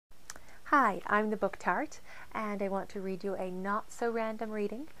Hi, I'm the book Tart, and I want to read you a not-so-random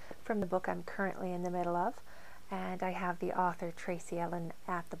reading from the book I'm currently in the middle of, and I have the author Tracy Ellen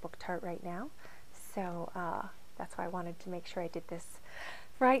at the book Tart right now, so that's why I wanted to make sure I did this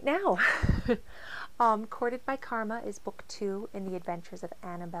right now. Courted by Karma is book 2 in the Adventures of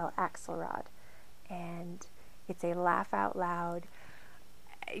Anabel Axelrod, and it's a laugh-out-loud,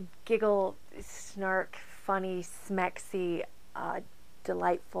 giggle, snark, funny, smexy,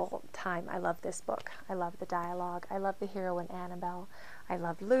 delightful time. I love this book. I love the dialogue. I love the heroine Anabel. I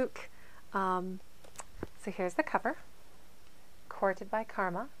love Luke. So here's the cover. Courted by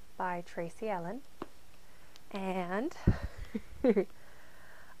Karma by Tracy Ellen. And it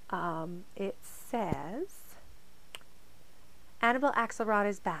says, Anabel Axelrod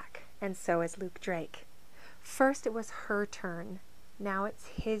is back, and so is Luke Drake. First it was her turn. Now it's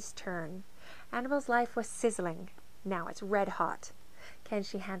his turn. Anabel's life was sizzling. Now it's red hot. Can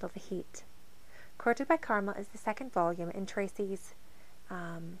she handle the heat? Courted by Karma is the second volume in Tracy's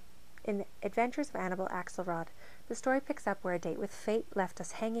in the Adventures of Anabel Axelrod. The story picks up where a date with fate left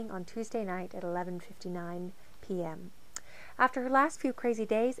us hanging on Tuesday night at 11:59 p.m. After her last few crazy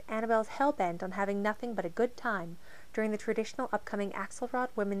days, Anabel's hell-bent on having nothing but a good time during the traditional upcoming Axelrod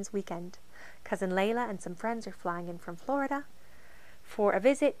Women's Weekend. Cousin Layla and some friends are flying in from Florida for a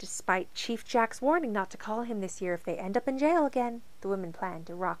visit, despite Chief Jack's warning not to call him this year if they end up in jail again. The women plan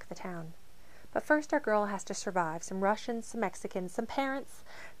to rock the town. But first our girl has to survive some Russians, some Mexicans, some parents,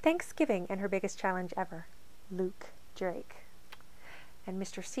 Thanksgiving, and her biggest challenge ever, Luke Drake. And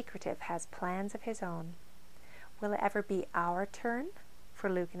Mr. Secretive has plans of his own. Will it ever be our turn for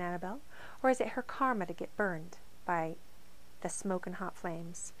Luke and Anabel, or is it her karma to get burned by the smoking hot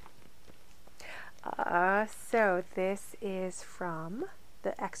flames? So this is from,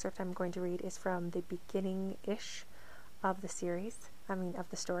 the excerpt I'm going to read is from the beginning-ish of the series, of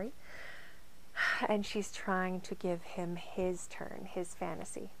the story. And she's trying to give him his turn, his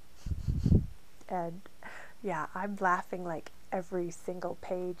fantasy. And yeah, I'm laughing like every single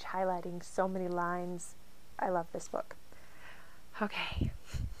page, highlighting so many lines. I love this book. Okay.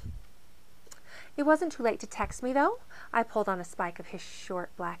 It wasn't too late to text me, though. I pulled on a spike of his short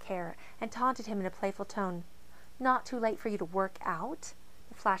black hair and taunted him in a playful tone. Not too late for you to work out?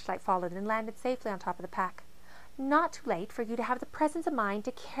 The flashlight followed and landed safely on top of the pack. Not too late for you to have the presence of mind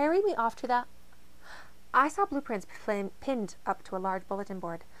to carry me off to the... I saw blueprints pinned up to a large bulletin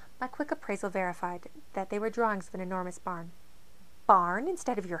board. My quick appraisal verified that they were drawings of an enormous barn. Barn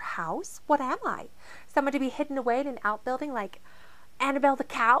instead of your house? What am I? Someone to be hidden away in an outbuilding like Anabel the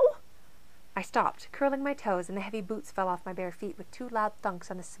cow? I stopped, curling my toes, and the heavy boots fell off my bare feet with two loud thunks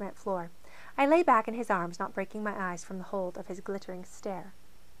on the cement floor. I lay back in his arms, not breaking my eyes from the hold of his glittering stare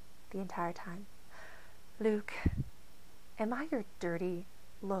the entire time. Luke, am I your dirty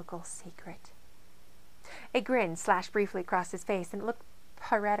local secret? A grin slashed briefly across his face, and it looked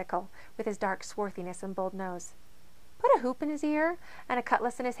piratical with his dark swarthiness and bold nose. Put a hoop in his ear and a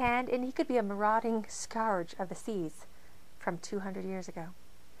cutlass in his hand, and he could be a marauding scourge of the seas from 200 years ago.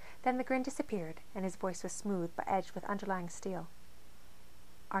 Then the grin disappeared, and his voice was smooth but edged with underlying steel.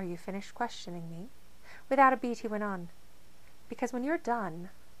 Are you finished questioning me? Without a beat, he went on. Because when you're done,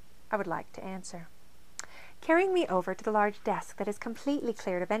 I would like to answer. Carrying me over to the large desk that is completely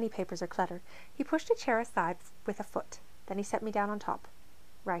cleared of any papers or clutter, he pushed a chair aside with a foot. Then he set me down on top,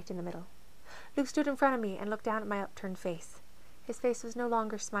 right in the middle. Luke stood in front of me and looked down at my upturned face. His face was no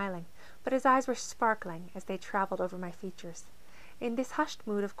longer smiling, but his eyes were sparkling as they traveled over my features. In this hushed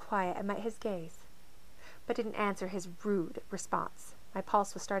mood of quiet, I met his gaze, but didn't answer his rude response. My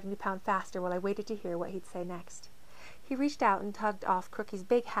pulse was starting to pound faster while I waited to hear what he'd say next. He reached out and tugged off Crookie's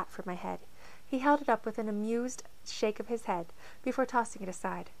big hat from my head. He held it up with an amused shake of his head before tossing it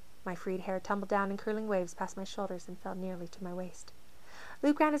aside. My freed hair tumbled down in curling waves past my shoulders and fell nearly to my waist.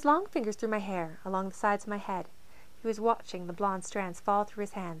 Luke ran his long fingers through my hair, along the sides of my head. He was watching the blonde strands fall through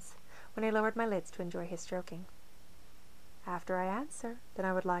his hands when I lowered my lids to enjoy his stroking. After I answer, then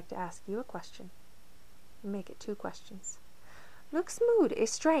I would like to ask you a question. Make it 2 questions. Luke's mood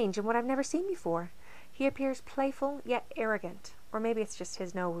is strange and what I've never seen before. He appears playful yet arrogant, or maybe it's just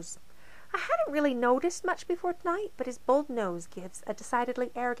his nose. I hadn't really noticed much before tonight, but his bold nose gives a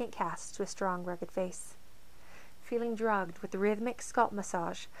decidedly arrogant cast to a strong, rugged face. Feeling drugged with the rhythmic scalp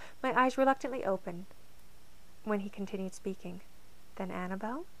massage, my eyes reluctantly opened when he continued speaking. Then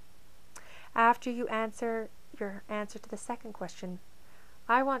Anabel? After you answer your answer to the second question,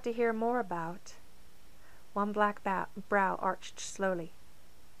 I want to hear more about... One black brow arched slowly.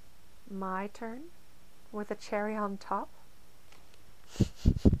 My turn? With a cherry on top?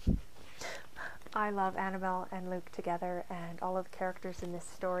 I love Anabel and Luke together, and all of the characters in this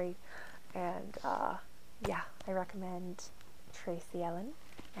story And yeah, I recommend Tracy Ellen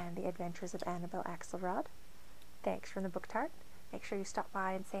and the Adventures of Anabel Axelrod. Thanks from the book Tart. Make sure you stop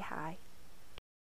by and say hi.